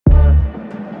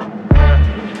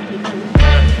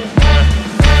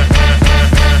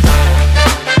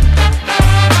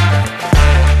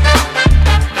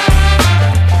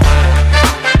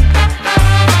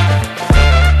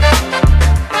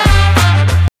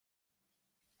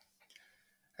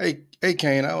Hey,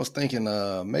 Kane. I was thinking,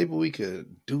 maybe we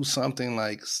could do something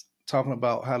like talking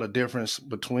about how the difference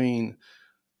between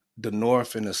the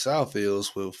North and the South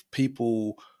is with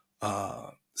people.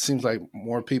 Seems like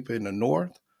more people in the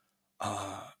North,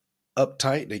 uh,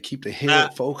 uptight. They keep their Ah,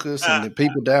 head focused, and ah, the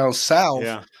people down South,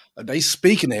 yeah, they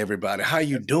speaking to everybody. How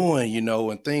you that's doing?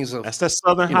 And things of, that's that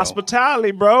Southern you know,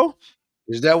 hospitality, bro.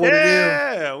 is that what it is?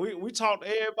 Yeah, we talk to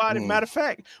everybody. Mm. Matter of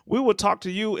fact, we will talk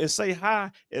to you and say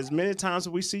hi as many times as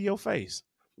we see your face.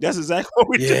 That's exactly what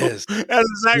we do. Yes. That's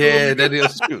exactly what we Yeah, do. that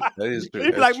is true. That is true.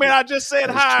 You be That's like, man, true. I just said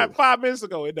That's hi true. 5 minutes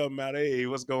ago. It doesn't matter. Hey,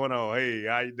 what's going on? Hey,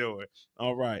 how you doing?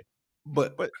 All right.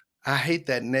 But But I hate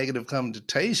that negative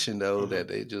connotation though mhm, that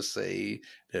they just say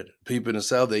that people in the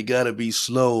South they gotta be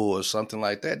slow or something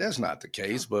like that. That's not the yeah,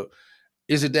 case. But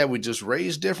is it that we just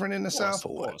raised different in the of course, South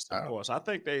of or what? course, of course. I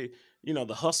think the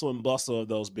hustle and bustle of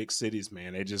those big cities,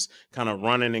 man, they just kind of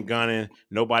running and gunning.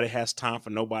 Nobody has time for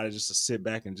nobody just to sit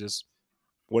back and just,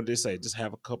 what did they say? Just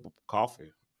have a cup of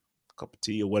coffee, cup of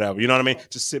tea or whatever. You know what I mean?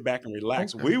 Just sit back and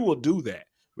relax. Okay. We will do that.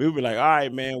 We will be like, all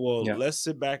right, man. Well, Yeah. let's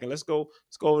sit back and let's go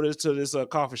over to this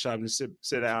coffee shop and sit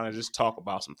down and just talk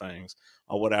about some things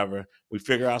or whatever. We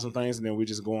figure out some things and then we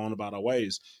just go on about our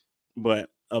ways. But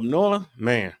up north,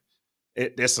 man,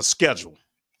 it's a schedule.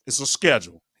 It's a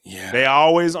schedule. Yeah. They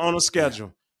always on a Yeah.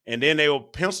 schedule, and then they will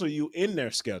pencil you in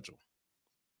their schedule.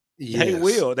 They Yes.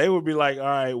 will. They will be like, all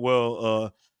right,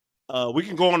 well, we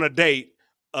can go on a date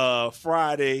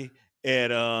Friday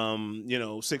at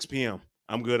 6 p.m.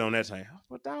 I'm good on that time.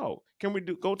 But dog, can we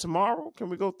go tomorrow? Can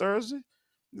we go Thursday?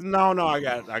 No, no, I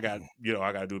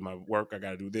gotta do my work. I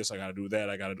gotta do this. I gotta do that.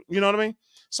 I gotta do. You know what I mean?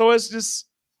 So it's just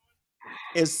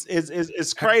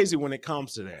it's Ha- crazy when it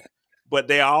comes to that. But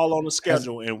they are all on the Has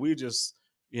schedule, and we just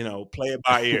play it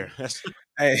by ear. That's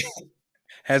hey,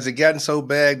 has it gotten so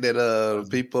bad that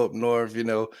people up north,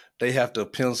 they have to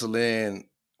pencil in,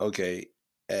 okay,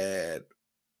 at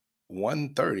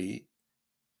 1:30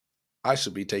 I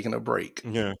should be taking a break.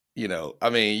 yeah,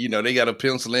 They got to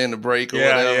pencil in the break or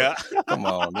yeah, whatever. yeah. Come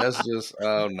on, that's just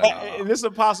oh no. And it's a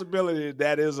possibility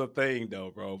that is a thing though,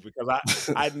 bro, because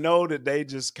I know that they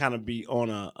just kind of be on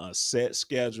a set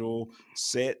schedule,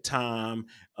 set time,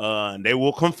 and they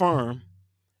will confirm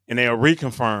and they'll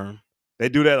reconfirm. They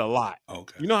do that a lot.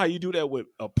 Okay. You know how you do that with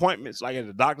appointments, like at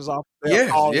the doctor's office, they'll Yes,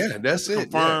 call yeah, that's to it. Yeah.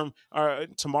 confirm, all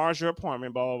right, tomorrow's your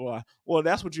appointment, blah, blah, blah. Well,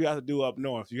 that's what you have to do up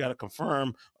north. You got to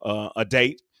confirm a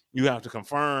date. You have to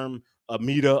confirm a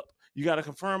meetup. You got to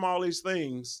confirm all these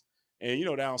things. And,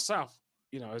 down south,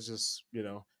 it's just,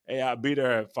 hey, I'll be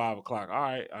there at 5 o'clock. All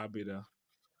right, I'll be there.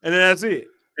 And then that's it.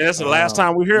 And that's the last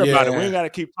time we hear about it. We Yeah, ain't got to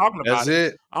keep talking that's about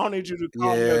it. it. I don't need you to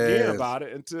call me again Yes. about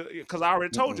it because I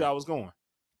already told you Mm-mm. I was going.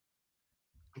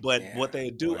 But Yeah. what they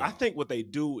do, I Well, think what they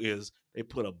do is they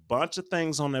put a bunch of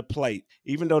things on their plate,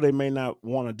 even though they may not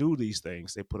want to do these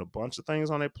things. They put a bunch of things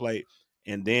on their plate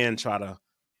and then try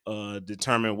to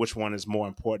determine which one is more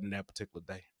important that particular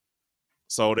day.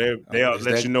 So they'll is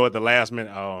let that you know at the last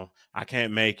minute, oh, I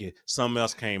can't make it. Something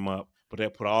else came up, but they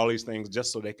put all these things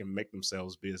just so they can make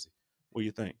themselves busy. What do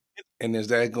you think? and is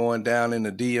that going down in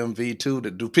the DMV too?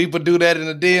 Do people do that in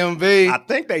the I DMV?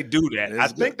 think they do that. I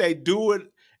It's good. think they do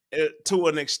it to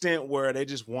an extent where they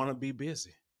just want to be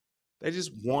busy. They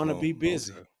just want to Oh, be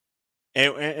busy. okay.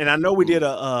 And I know we did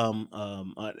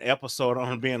Mm, an episode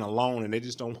on being alone, and they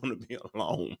just don't want to be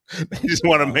alone. They just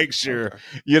want to oh, make sure, okay.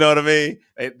 you know what I mean.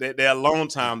 Their alone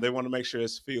time, they want to make sure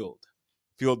it's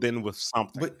filled in with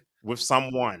something, But with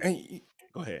someone. and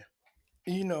Go ahead.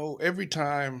 every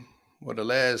time, well, the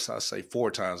last I say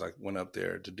 4 times I went up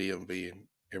there to DMV and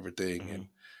everything, Hmm. and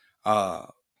uh,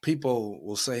 people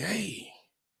will say, "Hey,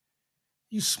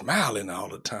 you smiling all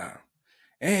the time,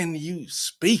 and you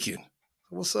speaking.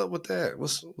 What's up with that?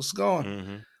 What's going?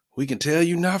 Hmm. We can tell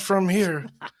you not from here."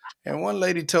 And one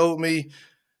lady told me,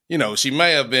 she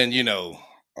may have been,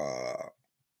 uh,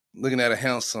 looking at a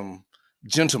handsome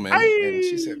gentleman, and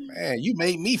she said, Hey. "Man, you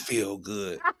made me feel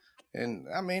good." And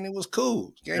I mean, it was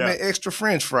cool. Gave me Yeah. an extra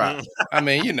French fry. Mhm. I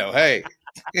mean, hey.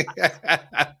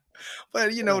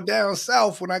 But down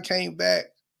south when I came back,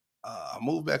 I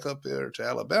moved back up there to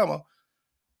Alabama.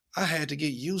 I had to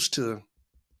get used to,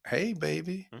 "Hey,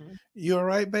 baby, Mhm. you all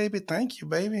right, baby? Thank you,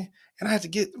 baby." And I had to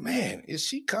get, man, is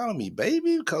she calling me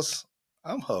baby because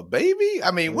I'm her baby?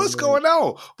 I mean, what's Mhm. going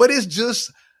on? But it's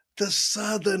just the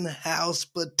Southern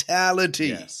hospitality,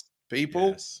 Yes.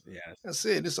 people. Yes. Yes. That's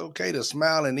it. It's okay to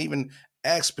smile and even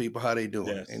ask people how they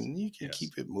doing, Yes. and you can Yes.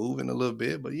 keep it moving a little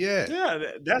bit. But yeah, Yeah.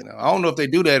 That's I don't know if they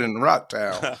do that in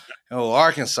Rocktown or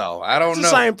Arkansas. I It's don't the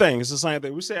know. same thing. It's the same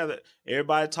thing. We say that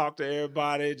Everybody talk to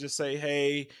everybody. Just say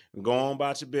hey, go on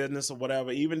about your business or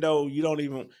whatever. Even though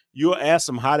you'll ask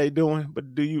them how they doing, but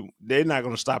they're not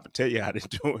going to stop and tell you how they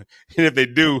doing. And if they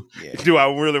do, do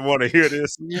I really want to hear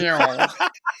this?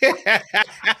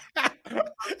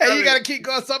 Hey, you gotta keep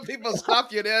going. Some people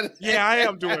stop you there. Yeah, I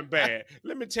am doing bad.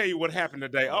 Let me tell you what happened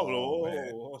today.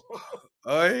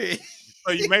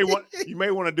 So you may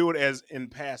want to do it as in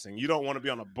passing. You don't want to be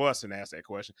on a bus and ask that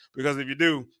question, because if you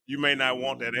do, you may not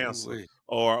want that answer,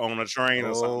 or on a train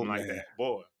or something like that.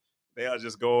 Boy, they'll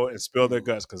just go and spill their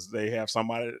guts because they have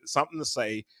something to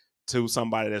say to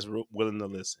somebody that's willing to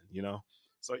listen.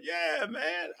 So yeah,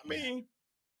 man. I mean,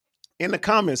 in the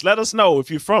comments, let us know if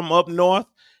you're from up north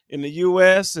in the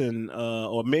U.S. and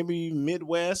or maybe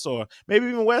Midwest, or maybe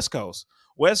even West Coast.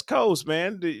 West Coast,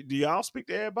 man. Do y'all speak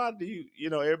to everybody? Do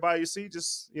you everybody you see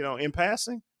just in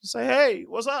passing? Just say, hey,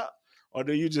 what's up? Or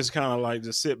do you just kind of like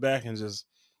just sit back and just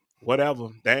whatever?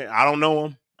 I don't know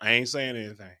them. I ain't saying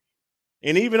anything.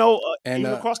 And even even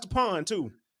across the pond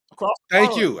too.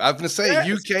 Thank you. I was gonna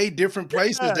say UK, different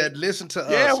places that listen to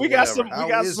us. Yeah, we got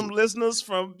some listeners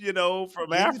from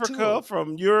from Africa,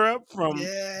 from Europe, from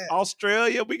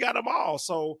Australia. We got them all.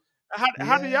 So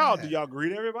how do y'all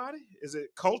greet everybody? Is it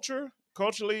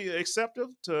culturally accepted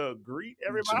to greet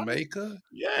everybody? Jamaica?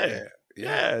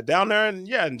 Yeah. Down there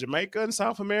in Jamaica and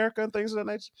South America and things of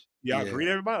that nature. Y'all greet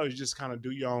everybody, or you just kind of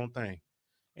do your own thing?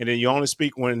 And then you only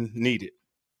speak when needed.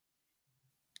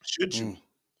 Should you?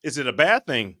 Is it a bad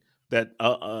thing that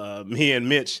me and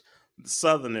Mitch, the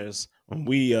Southerners, when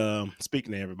we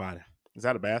speaking to everybody, is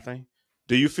that a bad thing?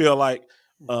 Do you feel like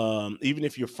even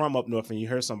if you're from up north and you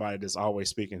hear somebody that's always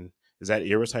speaking, is that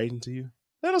irritating to you?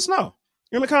 Let us know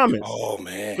in the comments. Oh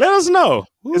man, let us know.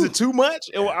 Woo. Is it too much?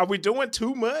 Are we doing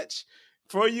too much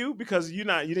for you because you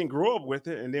didn't grow up with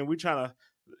it, and then we trying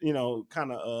to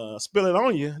kind of spill it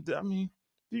on you? I mean,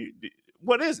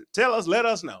 what is it? Tell us. Let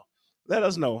us know. Let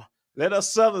us know. Let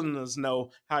us Southerners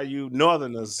know how you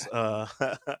Northerners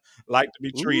like to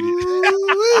be treated.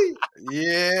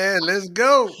 Yeah, let's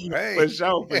go. Hey. For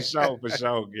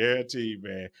sure. Guaranteed,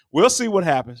 man. We'll see what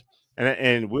happens,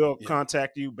 and we'll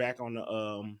contact you back on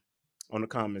the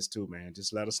comments too, man.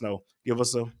 Just let us know. Give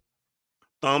us a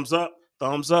thumbs up.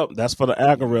 That's for the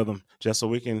algorithm, just so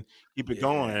we can keep it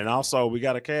going. And also, we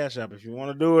got a Cash App. If you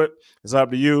want to do it, it's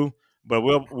up to you. But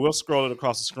we'll scroll it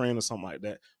across the screen or something like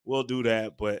that. We'll do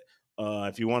that. But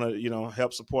if you want to,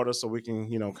 help support us so we can,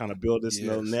 kind of build this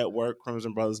little network,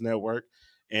 Crimson Brothers Network,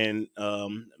 and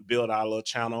build our little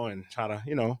channel and try to,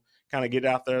 kind of get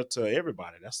out there to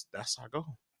everybody. That's our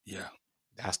goal. Yeah.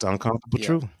 That's the uncomfortable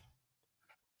truth.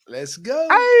 Let's go.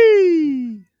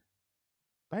 Hey,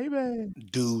 baby.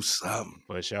 Do something.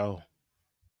 For sure.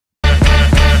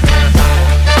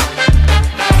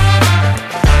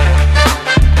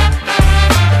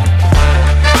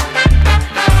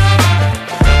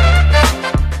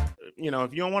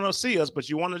 If you don't want to see us, but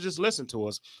you want to just listen to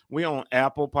us, we on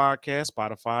Apple Podcasts,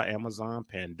 Spotify, Amazon,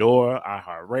 Pandora,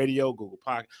 iHeartRadio, Google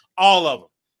Podcast, all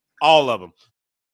of them.